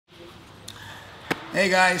Hey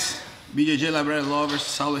guys, BJJ Library lovers,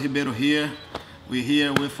 Saulo Ribeiro here. We're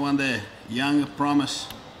here with one of the young promise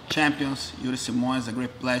champions, Yuri Simoes. A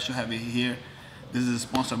great pleasure to have you here. This is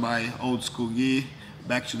sponsored by Old School Gi,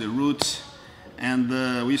 Back to the Roots. And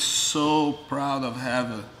we're so proud of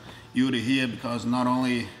having Yuri here because not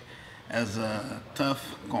only as a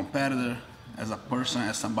tough competitor, as a person,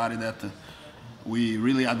 as somebody that we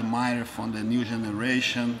really admire from the new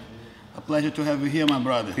generation. A pleasure to have you here, my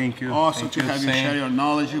brother. Thank you. Also Thank to you. have you Same. share your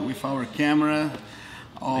knowledge with our camera.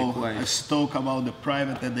 Likewise. I spoke about the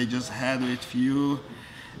private that they just had with you.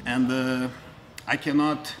 And I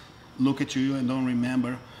cannot look at you and don't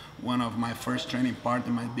remember one of my first training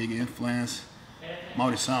partner, my big influence,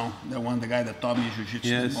 Maurição, the guy that taught me Jiu-jitsu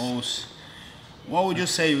Yes. the most. What would you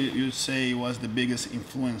say was the biggest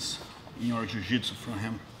influence in your Jiu-jitsu from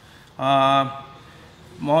him?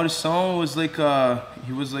 Maurição was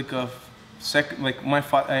he was like a second, like my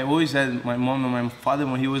father. I always had my mom and my father,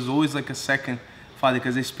 but he was always like a second father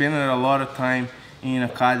because I spent a lot of time in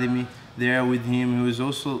academy there with him. He was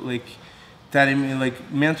also like telling me,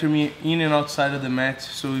 like mentoring me in and outside of the mat.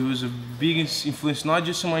 So he was a biggest influence, not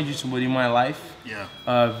just in my jiu-jitsu, but in my life. Yeah.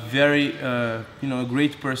 Very, a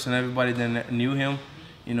great person. Everybody that knew him,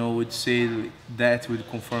 would say that, would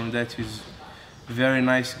confirm that he's very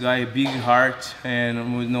nice guy, a big heart,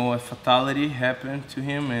 and we know a fatality happened to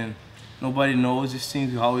him, and nobody knows these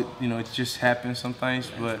things, how it just happens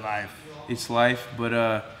sometimes, but it's life. But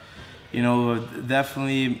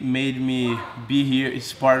definitely made me be here.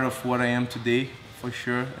 It's part of what I am today, for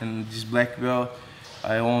sure. And this black belt,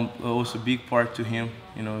 I owe also a big part to him.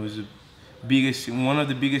 It was one of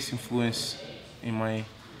the biggest influence in my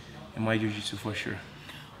jiu-jitsu, for sure.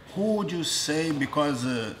 Who would you say, because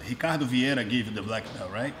Ricardo Vieira gave you the black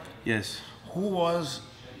belt, right? Yes. Who was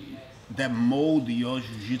that mold your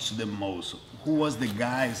jiu-jitsu the most? Who was the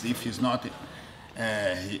guys, if it's not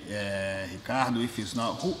Ricardo, if it's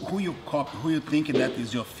not, who you copy, who you think that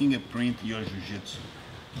is your fingerprint, your jiu-jitsu?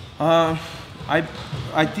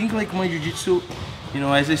 I think like my jiu-jitsu,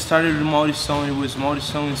 as I started with Maurição, it was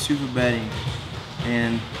Maurição and silver batting.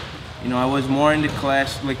 And, I was more in the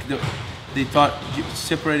class, like they taught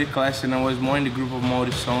separated class, and I was more in the group of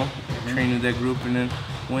Maurição, training that group. And then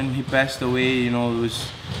when he passed away, it was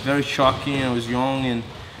very shocking. I was young,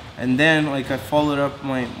 and then like I followed up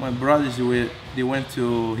my brothers. They went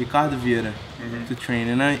to Ricardo Vieira to train,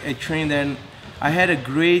 and I trained there. And I had a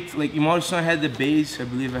great, like in Maurição, I had the base. I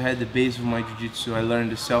believe I had the base of my jiu-jitsu. I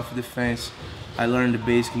learned the self-defense. I learned the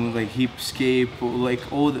basic move like hip escape, like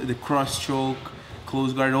all the cross choke,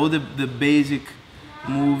 close guard, all the basic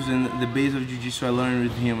moves and the base of jiu-jitsu I learned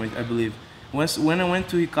with him, I believe. When I went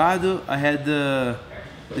to Ricardo, I had the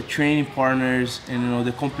training partners and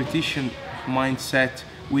the competition mindset,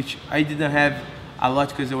 which I didn't have a lot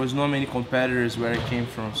because there was not many competitors where I came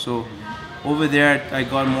from. So over there, I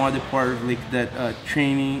got more the part of like that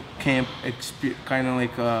training camp kind of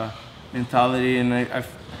like mentality, and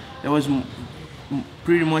that was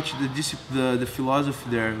pretty much the philosophy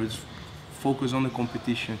there. It was focused on the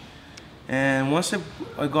competition. And once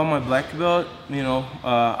I got my black belt,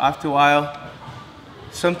 after a while,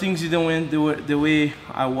 some things didn't went the way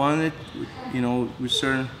I wanted, with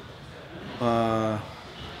certain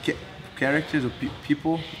characters or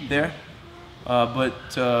people there. But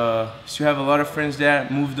still have a lot of friends there.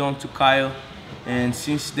 Moved on to Kyle, and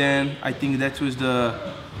since then, I think that was the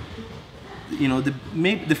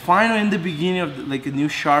final and the beginning of like a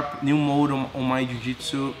new mode on my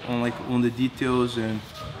jiu-jitsu, on the details, and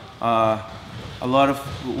a lot of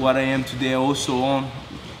what I am today also on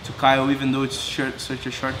to Kyle, even though it's such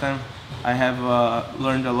a short time. I have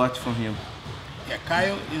learned a lot from him. Yeah,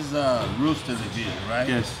 Kyle is a Rooster division, right?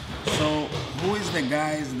 Yes. So who is the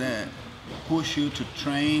guys that push you to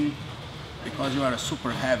train, because you are a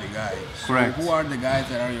super heavy guy? So Correct. who are the guys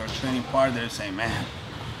that are your training partners saying, man,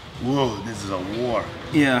 whoa, this is a war?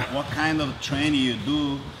 Yeah. What kind of training you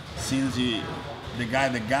do since the guy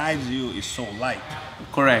that guides you is so light?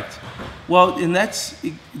 Correct. Well, and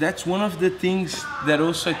that's one of the things that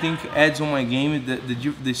also I think adds on my game,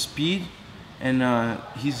 the speed and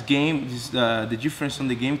his game, the difference on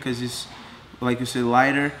the game, because he's, like you said,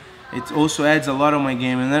 lighter. It also adds a lot on my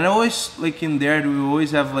game. And then I always, like in there, we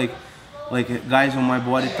always have like guys on my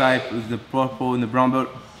body type, the purple and the brown belt,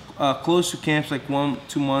 close to camps, like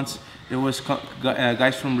 1-2 months. There was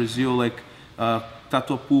guys from Brazil, like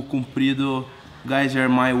Tatuapu, Comprido, guys that are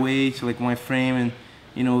my weight, like my frame, and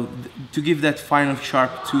to give that final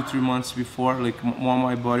sharp 2-3 months before, like more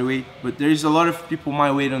my body weight. But there's a lot of people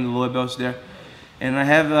my weight on the lower belts there. And I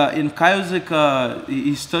have, and Kyle's like,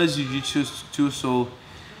 he studies jiu-jitsu too, so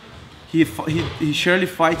he surely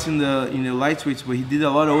fights in the lightweights, but he did a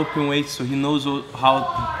lot of open weights, so he knows how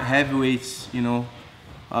heavyweights, you know,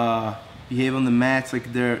 behave on the mats,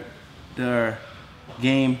 like their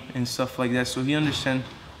game and stuff like that. So he understands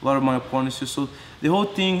a lot of my opponents. So the whole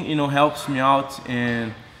thing, you know, helps me out,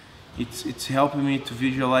 and it's helping me to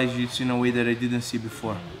visualize jiu-jitsu in a way that I didn't see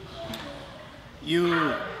before.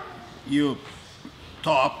 You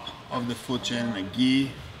top of the food chain, a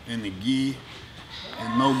gi and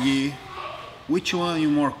no gi. Which one are you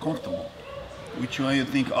more comfortable? Which one you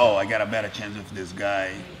think, oh, I got a better chance with this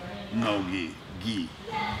guy, no gi?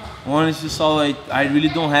 Honestly, Saulo, I really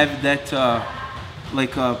don't have that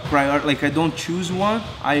like a priority. Like I don't choose one.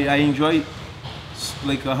 I enjoy,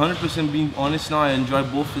 like 100% being honest now, I enjoy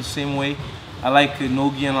both the same way. I like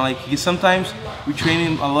no gi and I like gi. Sometimes we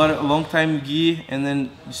train a long time gi, and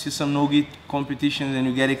then you see some no gi competitions and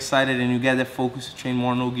you get excited and you get that focus to train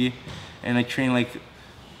more no gi. And I train like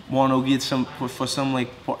more no gi for some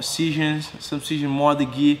like seasons, more the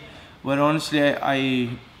gi. But honestly, I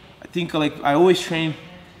think like I always train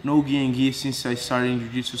no gi and gi since I started in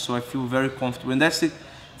jiu-jitsu, so I feel very comfortable. And that's the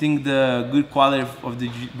thing, the good quality of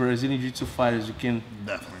the Brazilian jiu-jitsu fighters. You can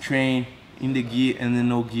train in the gi and the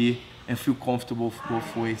no gi and feel comfortable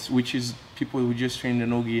both ways, which is people who just train the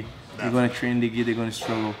no gi, they're gonna train the gi, they're gonna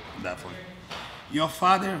struggle. Definitely. Your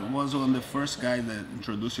father was one of the first guys that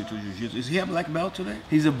introduced you to jiu-jitsu. Is he a black belt today?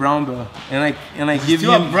 He's a brown belt, and I give him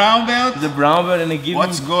a brown belt. The brown belt, and I give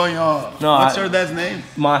What's him. going on? No, what's your dad's name?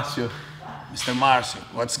 Marcio. Mr. Marcio,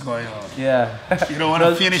 what's going on? Yeah. You don't want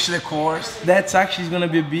to finish the course? That's actually gonna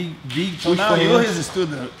be a big push now for him. you're his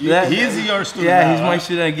student. He's your student. Yeah, now, he's my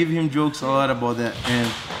student. I give him jokes a lot about that.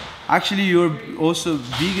 And actually, you're also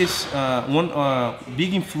biggest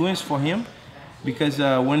big influence for him, because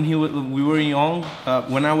when we were young,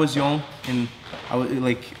 when I was young, and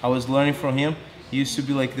I was learning from him. He used to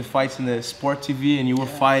be like the fights in the sport TV, and you were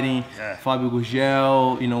fighting Fabio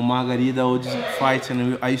Gurgel, you know, Margarida, all these fights,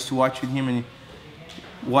 and I used to watch with him and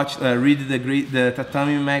read the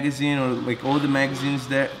Tatami magazine, or like all the magazines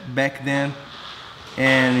there back then,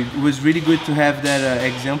 and it was really good to have that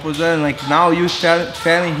example there. And like now you're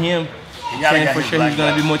telling him, for sure he's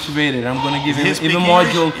gonna be motivated. I'm gonna give him even more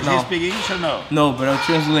jokes now. Does he speak English or no? No, but I'll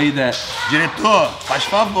translate that. Diretor, faz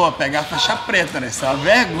favor, pegar a faixa preta, né? Isso é uma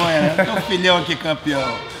vergonha, né? Teu filhão aqui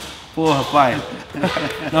campeão. Porra, pai.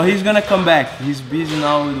 No, he's gonna come back. He's busy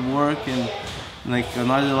now with work and like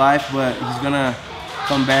another life, but he's gonna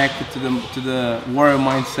come back to the warrior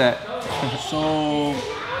mindset. So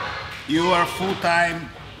you are full-time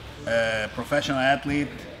professional athlete.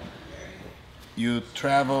 You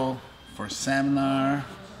travel for seminar,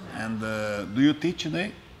 and do you teach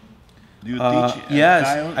today? Do you teach? Yes,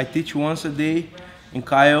 Caio? I teach once a day in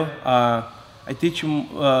Caio. I teach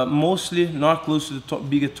mostly not close to the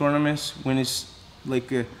bigger tournaments. When it's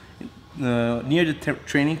like near the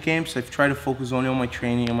training camps, I try to focus only on my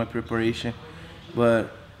training and my preparation.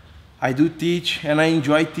 But I do teach, and I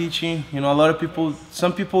enjoy teaching. You know, a lot of people.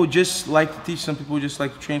 Some people just like to teach. Some people just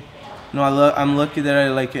like to train. No, I'm lucky that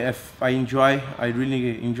I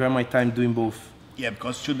really enjoy my time doing both. Yeah,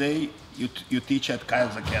 because today you teach at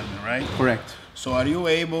Caio's Academy, right? Correct. So are you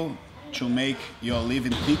able to make your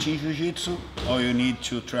living teaching jiu-jitsu, or you need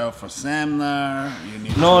to travel for seminar? You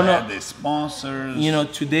need to add the sponsors. You know,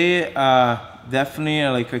 today definitely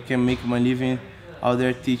like I can make my living out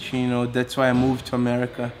there teaching. You know, that's why I moved to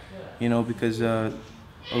America. You know, because a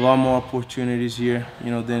lot more opportunities here.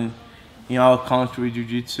 You know, than in our country with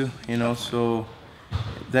jiu-jitsu, you know, so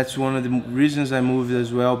that's one of the reasons I moved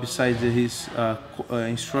as well, besides his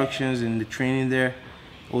instructions and the training there,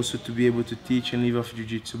 also to be able to teach and live off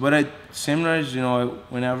jiu-jitsu. But at seminars, you know,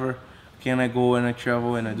 whenever can I go and I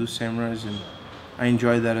travel and I do seminars, and I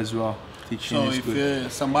enjoy that as well. Teaching so is if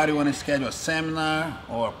good. Somebody want to schedule a seminar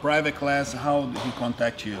or a private class, how do he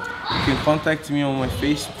contact you? You can contact me on my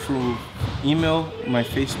through email, my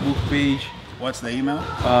Facebook page. What's the email?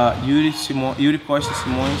 Yuri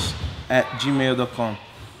Simoes @gmail.com.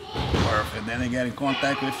 Perfect. Then they get in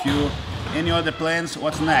contact with you. Any other plans?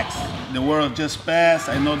 What's next? The world just passed.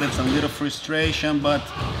 I know that's a little frustration, but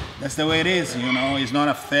that's the way it is. You know, it's not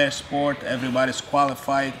a fair sport. Everybody's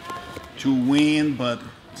qualified to win, but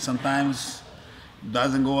sometimes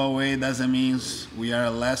doesn't go away. Doesn't mean we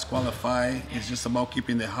are less qualified. It's just about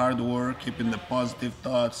keeping the hard work, keeping the positive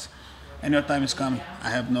thoughts. And your time is coming.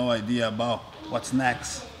 I have no idea about what's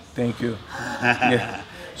next. Thank you. Yeah.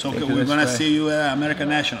 So we're gonna see you at American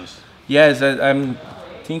Nationals. Yes, I'm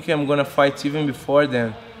thinking I'm gonna fight even before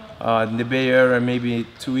then, in the Bay Area, maybe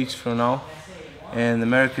 2 weeks from now, and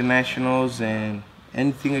American Nationals, and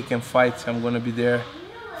anything I can fight, I'm gonna be there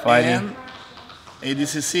fighting. And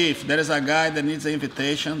ADCC, if there is a guy that needs an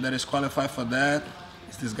invitation that is qualified for that,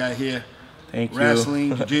 it's this guy here. Thank you.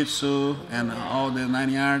 Wrestling, jiu-jitsu, and all the 9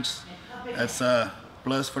 yards. That's a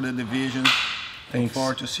plus for the division. Look Thanks.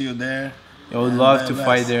 forward to see you there. I would love to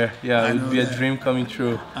fight there. Yeah, it would be a dream coming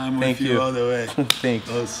true. I'm Thank with you all the way. Thanks.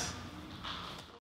 Those.